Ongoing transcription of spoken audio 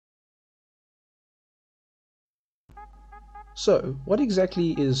So, what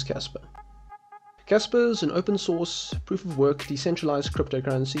exactly is Kaspa? Kaspa is an open source, proof of work, decentralized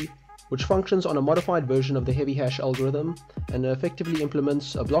cryptocurrency which functions on a modified version of the heavy hash algorithm and effectively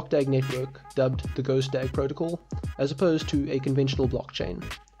implements a block DAG network dubbed the Ghost DAG protocol, as opposed to a conventional blockchain.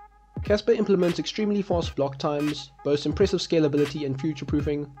 Kaspa implements extremely fast block times, boasts impressive scalability and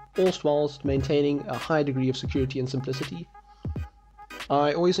future-proofing, all whilst maintaining a high degree of security and simplicity.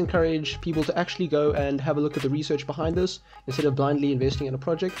 I always encourage people to actually go and have a look at the research behind this instead of blindly investing in a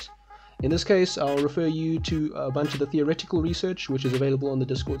project. In this case, I'll refer you to a bunch of the theoretical research which is available on the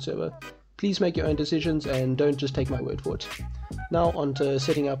Discord server. Please make your own decisions and don't just take my word for it. Now on to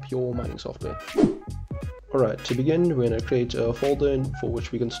setting up your mining software. Alright, to begin we're going to create a folder for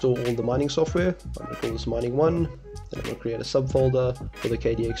which we can store all the mining software. I'm going to call this mining 1, then I'm going to create a subfolder for the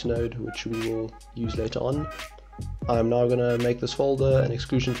KDX node which we will use later on. I'm now going to make this folder an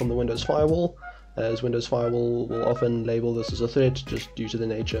exclusion from the Windows firewall, as Windows Firewall will often label this as a threat just due to the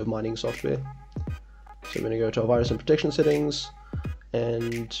nature of mining software. So we're going to go to our virus and protection settings,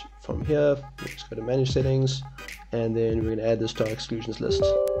 and from here let's go to manage settings, and then we're going to add this to our exclusions list.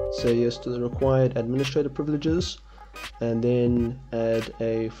 Say yes to the required administrator privileges, and then add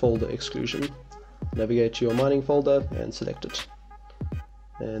a folder exclusion. Navigate to your mining folder and select it.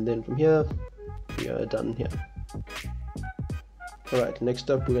 And then from here we are done here. Alright, next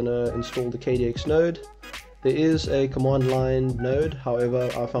up we're going to install the KDX node. There is a command line node, however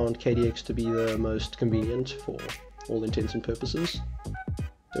I found KDX to be the most convenient for all intents and purposes.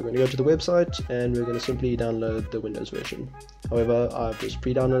 So we're going to go to the website and we're going to simply download the Windows version. However, I've just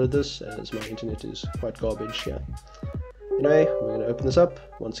pre-downloaded this as my internet is quite garbage here. Anyway, we're going to open this up.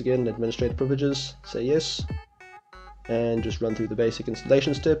 Once again, administrator privileges, say yes, and just run through the basic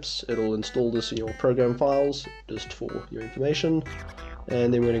installation steps. It'll install this in your program files just for your information,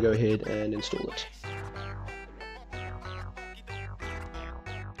 and then we're going to go ahead and install it.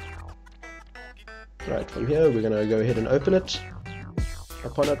 Right, from here we're going to go ahead and open it.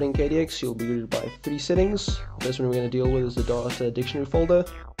 Upon opening KDX, you'll be greeted by 3 settings. The first one we're going to deal with is the data dictionary folder.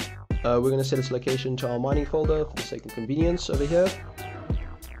 We're going to set its location to our mining folder for the sake of convenience over here.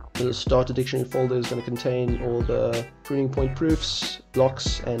 This data dictionary folder is going to contain all the pruning point proofs,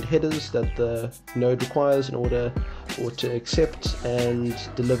 blocks and headers that the node requires in order for it to accept and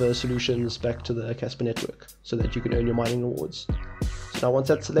deliver solutions back to the Kaspa network so that you can earn your mining rewards. So now once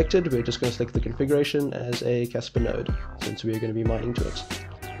that's selected, we're just going to select the configuration as a Kaspa node since we're going to be mining to it.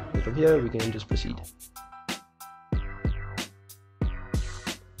 And from here we can just proceed.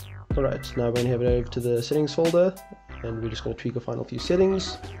 Alright, now we're going to have it over to the settings folder, and we're just going to tweak a final few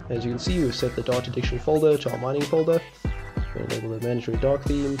settings. As you can see, we've set the data dictionary folder to our mining folder. We're going to enable the mandatory dark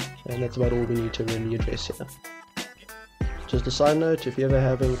theme, and that's about all we need to really address here. Just a side note, if you're ever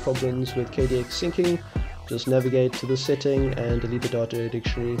having problems with KDX syncing, just navigate to this setting and delete the data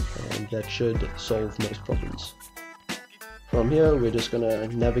dictionary, and that should solve most problems. From here, we're just going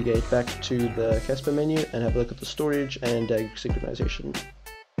to navigate back to the Kaspa menu and have a look at the storage and DAG synchronization.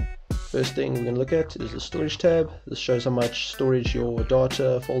 First thing we're going to look at is the storage tab. This shows how much storage your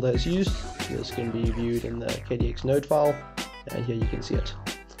data folder has used. This can be viewed in the KDX node file, and here you can see it.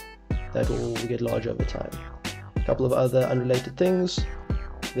 That will get larger over time. A couple of other unrelated things.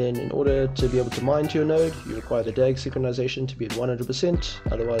 Then in order to be able to mine to your node, you require the DAG synchronization to be at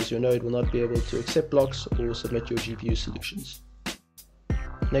 100%, otherwise your node will not be able to accept blocks or submit your GPU solutions.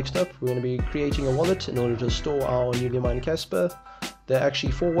 Next up, we're going to be creating a wallet in order to store our newly mined Kaspa. There are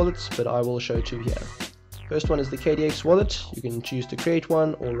actually 4 wallets, but I will show 2 here. First one is the KDX wallet. You can choose to create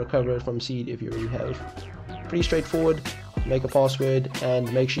one or recover it from seed if you already have. Pretty straightforward. Make a password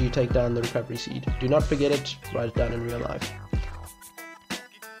and make sure you take down the recovery seed. Do not forget it, write it down in real life.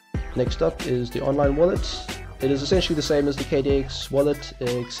 Next up is the online wallet. It is essentially the same as the KDX wallet,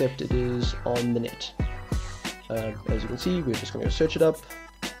 except it is on the net. As you can see, we're just going to search it up,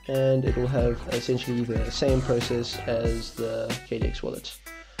 and it will have essentially the same process as the KDX wallet.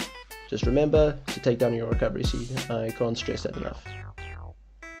 Just remember to take down your recovery seed. I can't stress that enough.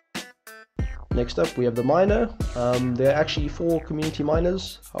 Next up we have the miner. There are actually 4 community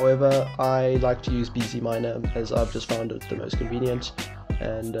miners, however I like to use BZ Miner as I've just found it the most convenient,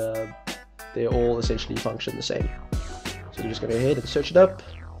 and they all essentially function the same. So we're just going to go ahead and search it up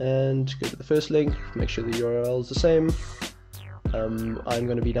and go to the first link, make sure the URL is the same. I'm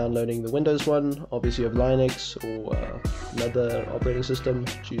going to be downloading the Windows one. Obviously you have Linux or another operating system,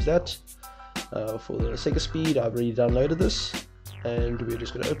 choose that. For the sake of speed, I've already downloaded this, and we're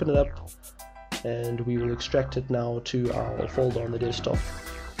just going to open it up, and we will extract it now to our folder on the desktop.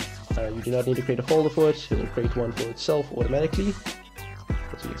 You do not need to create a folder for it, it will create one for itself automatically.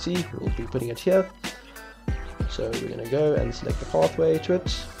 As you can see, we'll be putting it here. So we're going to go and select the pathway to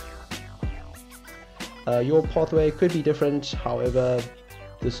it. Your pathway could be different, however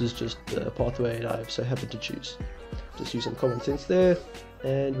this is just the pathway that I've so happened to choose. Just use some common sense there,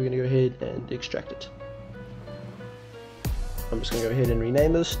 and we're going to go ahead and extract it. I'm just going to go ahead and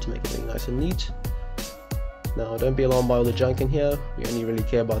rename this to make everything nice and neat. Now don't be alarmed by all the junk in here, we only really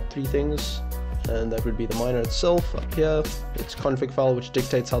care about three things, and that would be the miner itself up here, its config file which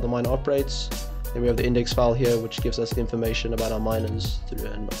dictates how the miner operates, then we have the index file here which gives us information about our miners through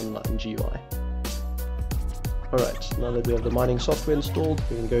an online GUI. Alright, now that we have the mining software installed,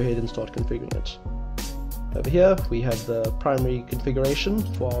 we can go ahead and start configuring it. Over here we have the primary configuration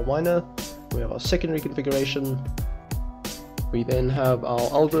for our miner, we have our secondary configuration, we then have our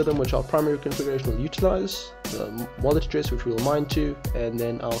algorithm which our primary configuration will utilize, the wallet address which we will mine to, and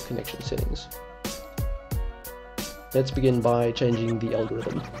then our connection settings. Let's begin by changing the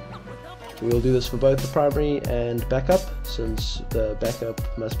algorithm. We will do this for both the primary and backup, since the backup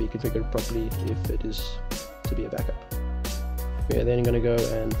must be configured properly if it is to be a backup. We are then going to go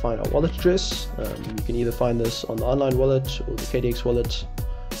and find our wallet address. You can either find this on the online wallet or the KDX wallet,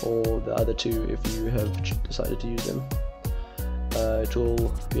 or the other two if you have decided to use them. It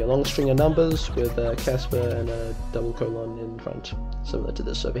will be a long string of numbers with a Kaspa and a double colon in front, similar to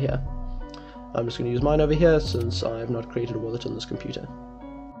this over here. I'm just going to use mine over here since I have not created a wallet on this computer.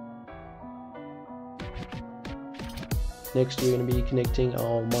 Next we're going to be connecting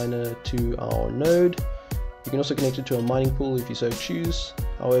our miner to our node. You can also connect it to a mining pool if you so choose.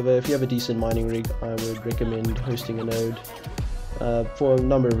 However, if you have a decent mining rig, I would recommend hosting a node for a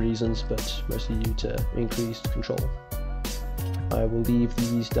number of reasons, but mostly due to increased control. I will leave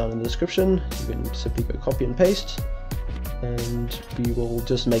these down in the description. You can simply go copy and paste, and we will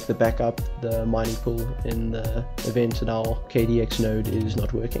just make the backup the mining pool in the event that our KDX node is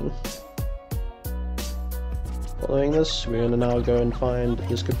not working. Following this, we're going to now go and find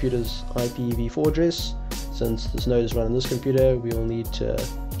this computer's IPv4 address. Since this node is run on this computer, we will need to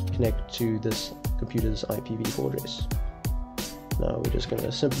connect to this computer's IPv4 address. Now we're just going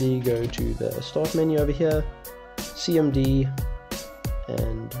to simply go to the start menu over here, CMD,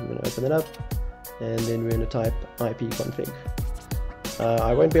 and we're going to open it up, and then we're going to type ipconfig.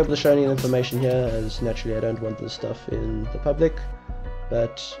 I won't be able to show any information here as naturally I don't want this stuff in the public,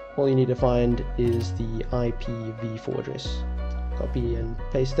 but all you need to find is the IPv4 address. Copy and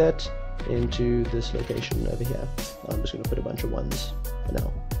paste that into this location over here. I'm just going to put a bunch of ones for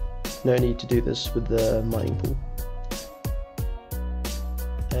now. No need to do this with the mining pool.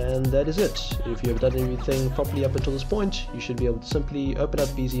 And that is it. If you have done everything properly up until this point, you should be able to simply open up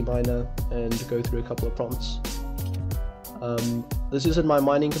BZ Miner and go through a couple of prompts. This isn't my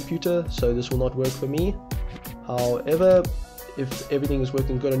mining computer, so this will not work for me. However, if everything is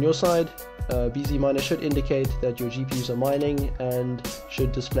working good on your side, BZ Miner should indicate that your GPUs are mining and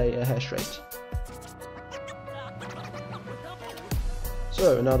should display a hash rate.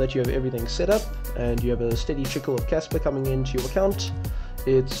 So now that you have everything set up and you have a steady trickle of Kaspa coming into your account,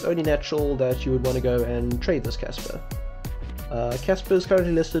 it's only natural that you would want to go and trade this Kaspa. Kaspa is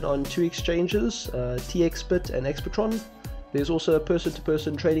currently listed on two exchanges, Txbit and Exbitron. There's also a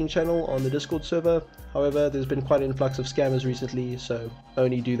person-to-person trading channel on the Discord server. However, there's been quite an influx of scammers recently, so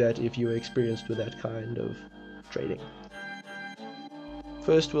only do that if you are experienced with that kind of trading.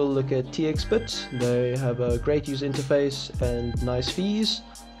 First we'll look at Txbit. They have a great user interface and nice fees,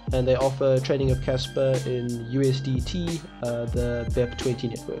 and they offer trading of Kaspa in USDT, the BEP20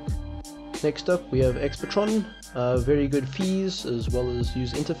 network. Next up we have Exbitron, very good fees as well as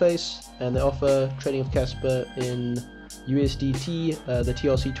user interface, and they offer trading of Kaspa in USDT, the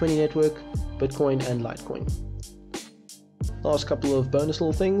TRC20 network, Bitcoin and Litecoin. Last couple of bonus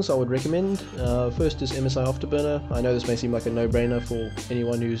little things I would recommend. First is MSI Afterburner. I know this may seem like a no-brainer for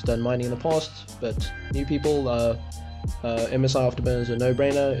anyone who's done mining in the past, but new people, MSI Afterburner is a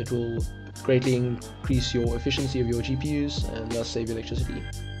no-brainer. It will greatly increase your efficiency of your GPUs and thus save electricity.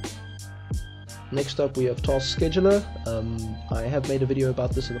 Next up we have Task Scheduler. I have made a video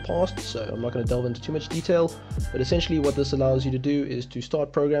about this in the past, so I'm not going to delve into too much detail, but essentially what this allows you to do is to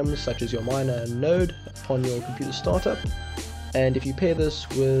start programs such as your miner and node upon your computer startup, and if you pair this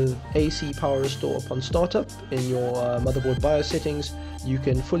with AC power restore upon startup in your motherboard BIOS settings, you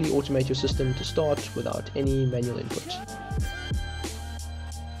can fully automate your system to start without any manual input.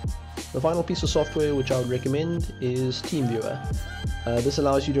 The final piece of software which I would recommend is TeamViewer. This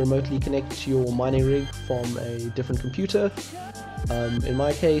allows you to remotely connect to your mining rig from a different computer. In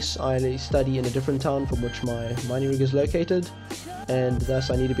my case, I study in a different town from which my mining rig is located, and thus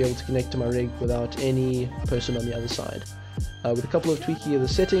I need to be able to connect to my rig without any person on the other side. With a couple of tweaking of the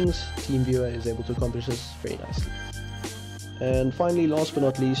settings, TeamViewer is able to accomplish this very nicely. And finally, last but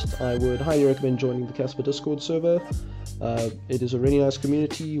not least, I would highly recommend joining the Kaspa Discord server. It is a really nice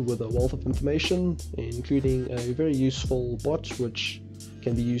community with a wealth of information, including a very useful bot which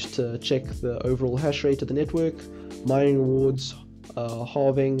can be used to check the overall hash rate of the network, mining rewards,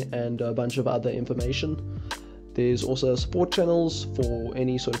 halving, and a bunch of other information. There's also support channels for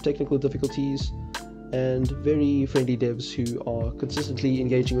any sort of technical difficulties, and very friendly devs who are consistently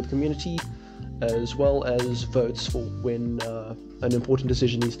engaging with the community, as well as votes for when an important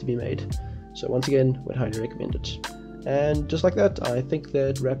decision needs to be made. So once again, would highly recommend it. And just like that, I think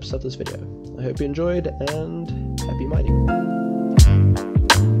that wraps up this video. I hope you enjoyed, and happy mining!